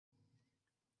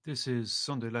This is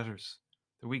Sunday Letters,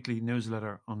 the weekly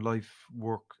newsletter on life,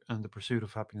 work, and the pursuit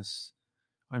of happiness.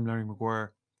 I'm Larry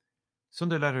Maguire.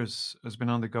 Sunday Letters has been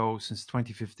on the go since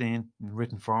 2015 in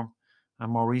written form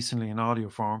and more recently in audio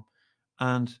form.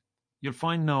 And you'll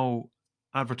find no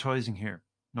advertising here,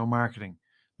 no marketing,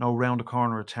 no round the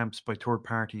corner attempts by third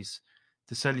parties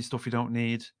to sell you stuff you don't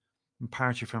need and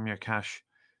part you from your cash.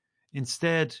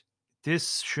 Instead,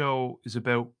 this show is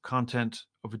about content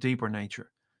of a deeper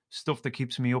nature, stuff that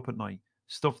keeps me up at night,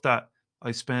 stuff that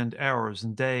I spend hours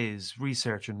and days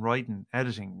researching, writing,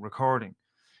 editing, recording,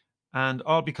 and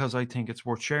all because I think it's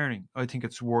worth sharing. I think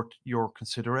it's worth your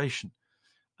consideration.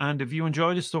 And if you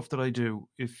enjoy the stuff that I do,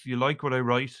 if you like what I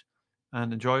write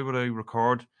and enjoy what I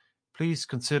record, please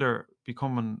consider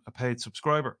becoming a paid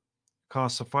subscriber. It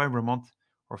costs a fiver a month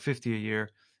or 50 a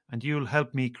year, and you'll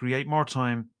help me create more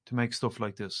time to make stuff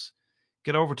like this.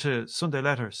 Get over to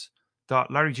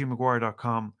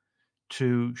sundayletters.larrygmaguire.com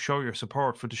to show your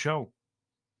support for the show.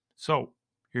 So,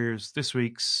 here's this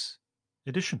week's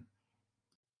edition.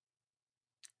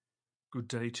 Good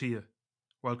day to you.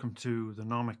 Welcome to the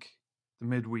Nomic, the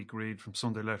midweek read from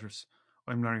Sunday Letters.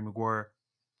 I'm Larry Maguire.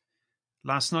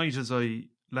 Last night, as I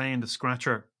lay in the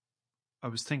scratcher, I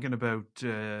was thinking about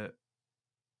an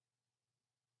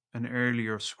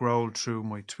earlier scroll through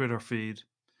my Twitter feed.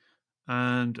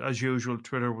 And as usual,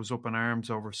 Twitter was up in arms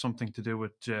over something to do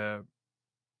with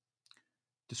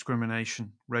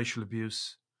discrimination, racial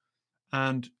abuse.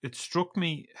 And it struck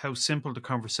me how simple the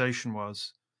conversation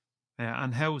was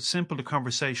and how simple the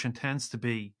conversation tends to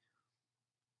be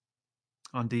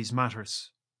on these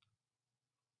matters.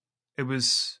 It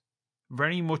was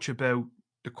very much about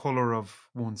the colour of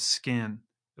one's skin.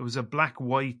 It was a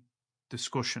black-white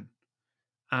discussion.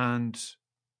 And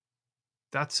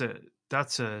that's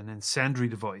an incendiary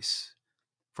device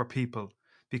for people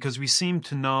because we seem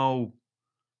to know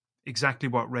exactly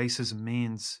what racism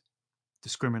means,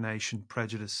 discrimination,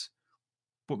 prejudice,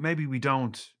 but maybe we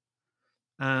don't.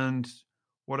 And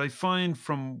what I find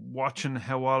from watching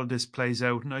how all of this plays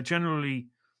out, and I generally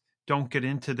don't get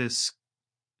into this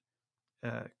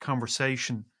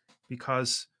conversation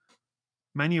because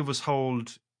many of us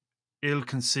hold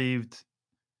ill-conceived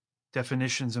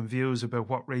definitions and views about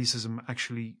what racism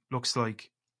actually looks like.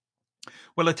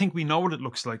 Well, I think we know what it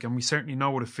looks like, and we certainly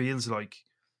know what it feels like.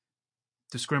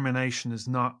 Discrimination is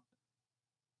not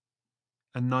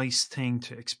a nice thing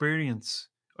to experience.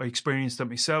 I experienced it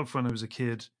myself when I was a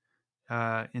kid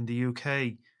in the UK.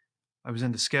 I was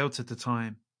in the Scouts at the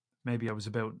time. Maybe I was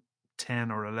about 10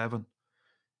 or 11.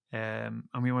 And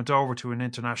we went over to an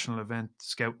international event,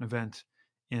 scouting event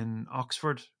in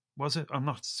Oxford, was it? I'm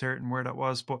not certain where that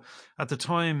was. But at the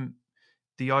time,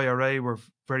 the IRA were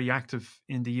very active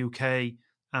in the UK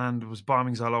and there was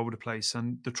bombings all over the place.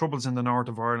 And the troubles in the north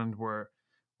of Ireland were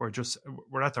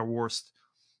at their worst.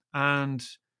 And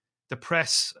the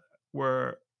press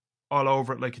were all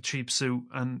over it like a cheap suit.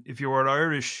 And if you were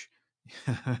Irish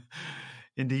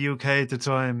in the UK at the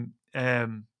time,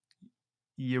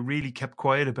 you really kept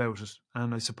quiet about it.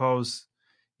 And I suppose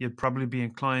you'd probably be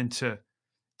inclined to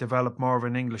develop more of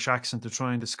an English accent to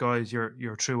try and disguise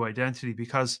your true identity,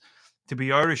 because to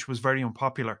be Irish was very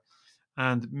unpopular.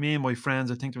 And me and my friends,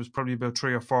 I think there was probably about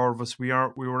 3 or 4 of us. We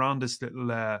were on this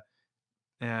little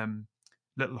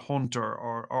hunt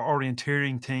or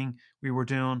orienteering thing we were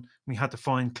doing. We had to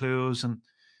find clues and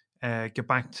get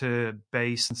back to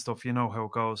base and stuff. You know how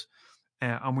it goes.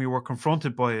 And we were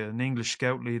confronted by an English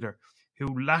scout leader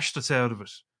who lashed us out of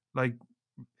it, like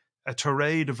a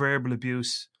tirade of verbal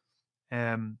abuse,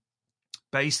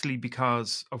 basically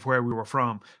because of where we were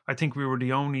from. I think we were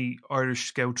the only Irish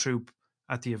scout troop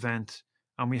at the event,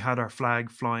 and we had our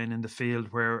flag flying in the field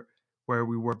where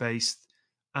we were based.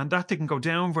 And that didn't go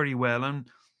down very well. And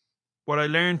what I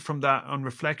learned from that on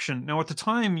reflection, now at the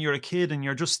time you're a kid and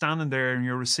you're just standing there and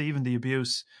you're receiving the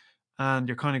abuse and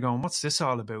you're kind of going, what's this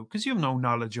all about? Because you have no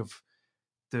knowledge of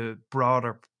the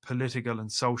broader political and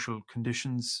social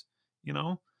conditions, you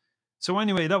know? So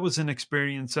anyway, that was an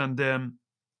experience, and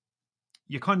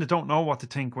you kind of don't know what to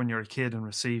think when you're a kid and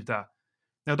receive that.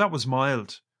 Now, that was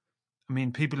mild. I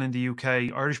mean, people in the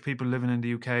UK, Irish people living in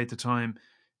the UK at the time,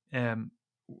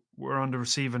 were on the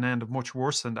receiving end of much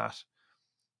worse than that.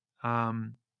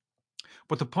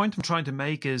 But the point I'm trying to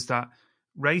make is that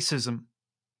racism,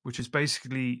 which is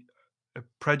basically a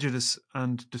prejudice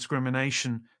and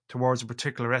discrimination towards a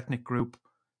particular ethnic group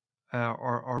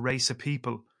or race of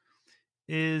people,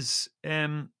 is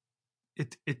it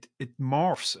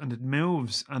morphs and it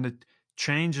moves and it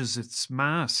changes its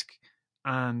mask,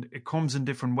 and it comes in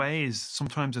different ways.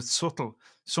 Sometimes it's subtle,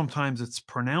 sometimes it's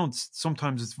pronounced,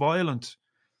 sometimes it's violent.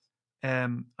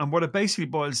 And what it basically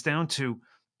boils down to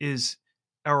is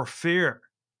our fear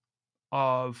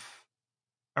of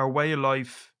our way of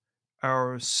life,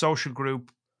 our social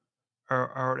group,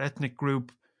 our ethnic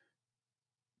group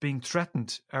being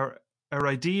threatened, our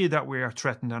idea that we are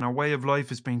threatened and our way of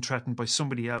life is being threatened by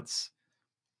somebody else.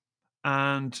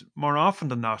 And more often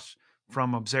than not,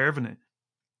 from observing it,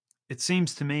 it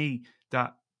seems to me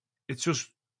that it's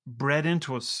just bred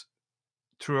into us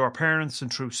through our parents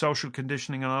and through social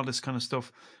conditioning and all this kind of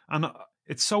stuff. And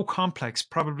it's so complex,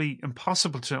 probably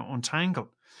impossible to untangle,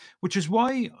 which is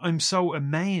why I'm so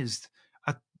amazed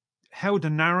at how the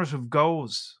narrative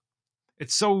goes.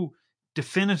 It's so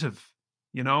definitive,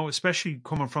 especially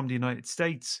coming from the United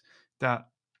States, that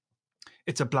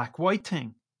it's a black-white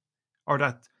thing, or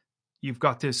that you've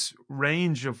got this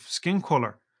range of skin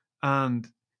color and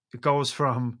it goes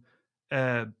from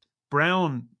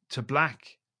brown to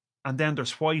black, and then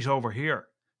there's white over here.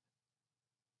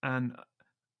 And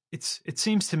it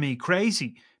seems to me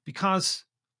crazy, because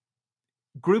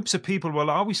groups of people will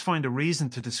always find a reason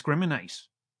to discriminate.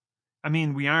 I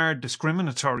mean, we are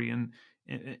discriminatory in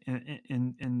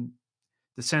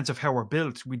the sense of how we're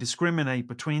built. We discriminate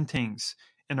between things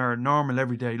in our normal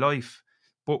everyday life.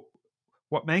 But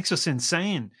what makes us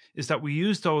insane is that we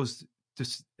use those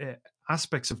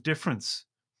aspects of difference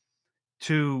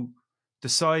to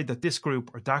decide that this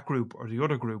group or that group or the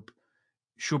other group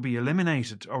should be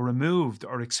eliminated or removed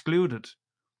or excluded.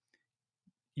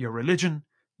 Your religion,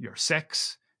 your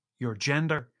sex, your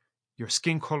gender, your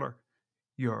skin color,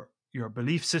 your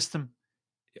belief system,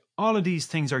 all of these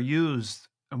things are used,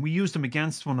 and we use them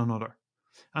against one another.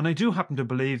 And I do happen to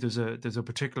believe there's a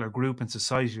particular group in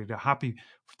society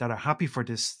that are happy for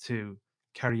this to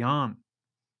carry on.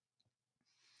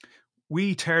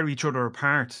 We tear each other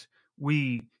apart.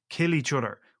 We kill each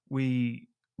other. We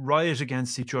riot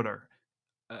against each other.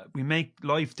 We make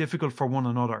life difficult for one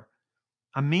another.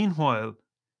 And meanwhile,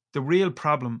 the real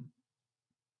problem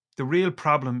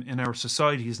in our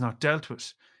society is not dealt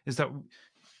with. Is that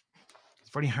it's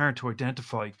very hard to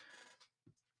identify.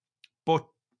 But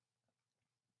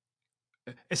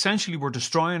essentially, we're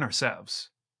destroying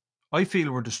ourselves. I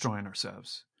feel we're destroying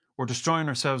ourselves. We're destroying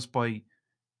ourselves by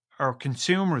our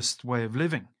consumerist way of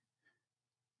living.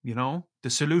 The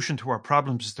solution to our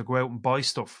problems is to go out and buy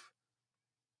stuff.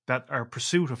 That our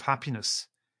pursuit of happiness,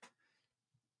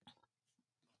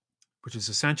 which is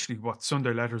essentially what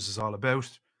Sunday Letters is all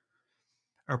about,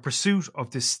 our pursuit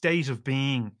of this state of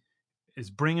being is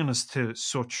bringing us to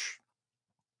such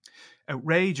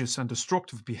outrageous and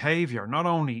destructive behavior, not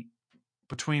only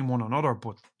between one another,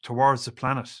 but towards the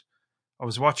planet. I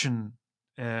was watching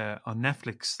on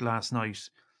Netflix last night,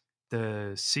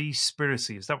 the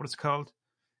Seaspiracy, is that what it's called?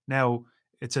 Now,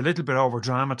 it's a little bit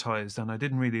over-dramatized, and I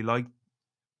didn't really like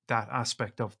that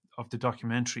aspect of the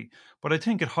documentary, but I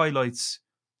think it highlights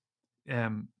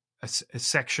a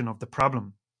section of the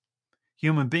problem.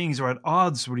 Human beings are at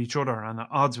odds with each other and at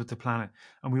odds with the planet,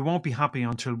 and we won't be happy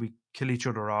until we kill each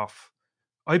other off.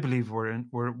 I believe we're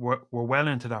well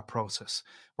into that process.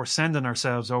 We're sending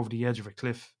ourselves over the edge of a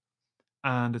cliff.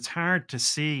 And it's hard to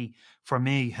see for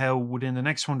me how within the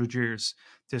next 100 years,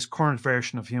 this current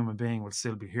version of human being will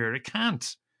still be here. It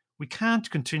can't. We can't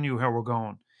continue how we're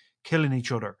going, killing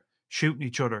each other, shooting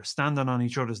each other, standing on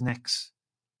each other's necks,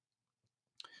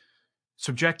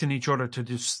 subjecting each other to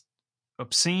this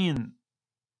obscene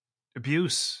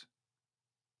abuse.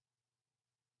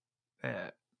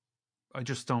 I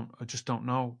just don't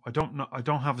know. I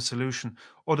don't have a solution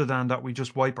other than that we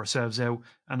just wipe ourselves out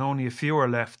and only a few are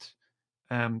left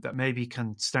that maybe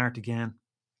can start again.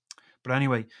 But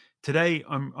anyway, today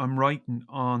I'm writing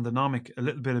on the Nomic a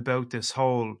little bit about this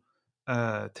whole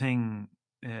thing,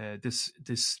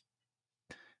 this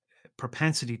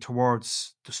propensity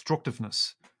towards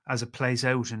destructiveness as it plays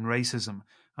out in racism,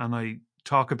 and I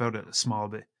talk about it a small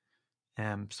bit.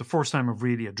 It's the first time I've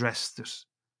really addressed it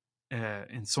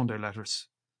in Sunday Letters,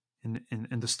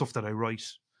 in the stuff that I write,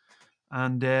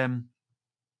 and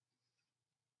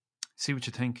see what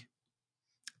you think.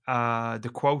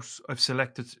 The quote I've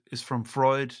selected is from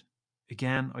Freud.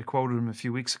 Again, I quoted him a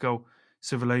few weeks ago.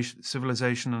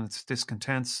 Civilization and its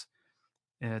Discontents.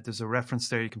 There's a reference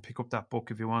there. You can pick up that book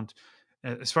if you want.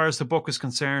 As far as the book is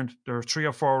concerned, there are 3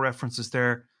 or 4 references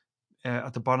there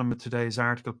at the bottom of today's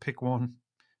article. Pick one,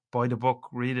 buy the book,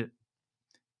 read it.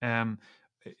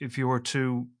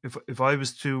 If I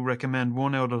was to recommend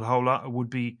one out of the whole lot, it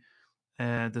would be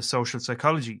the social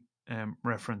psychology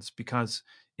reference, because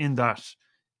in that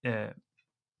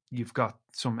you've got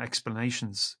some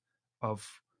explanations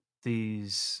of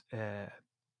these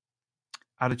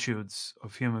attitudes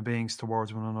of human beings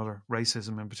towards one another,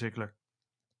 racism in particular,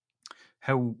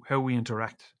 how we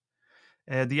interact.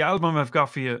 The album I've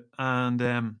got for you, and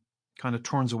kind of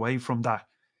turns away from that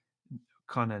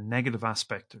kind of negative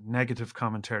aspect, or negative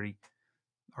commentary,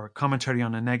 or commentary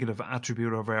on a negative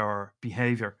attribute of our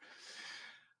behaviour.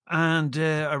 And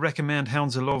I recommend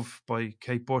Hounds of Love by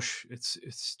Kate Bush.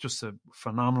 It's just a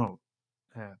phenomenal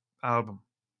album.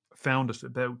 I found it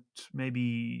about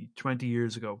maybe 20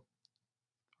 years ago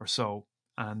or so,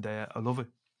 and I love it.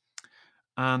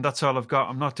 And that's all I've got.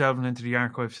 I'm not delving into the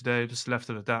archive today. I just left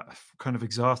it at that. I've kind of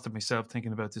exhausted myself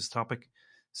thinking about this topic.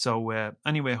 So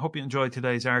anyway, I hope you enjoyed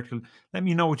today's article. Let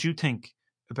me know what you think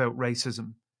about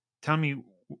racism. Tell me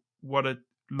what it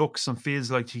looks and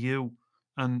feels like to you,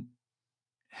 and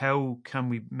how can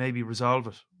we maybe resolve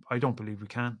it. I don't believe we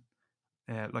can.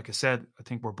 Like I said, I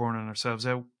think we're burning ourselves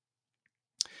out.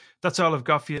 That's all I've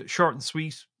got for you. Short and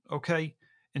sweet. Okay.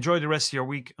 Enjoy the rest of your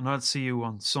week, and I'll see you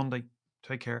on Sunday.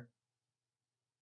 Take care.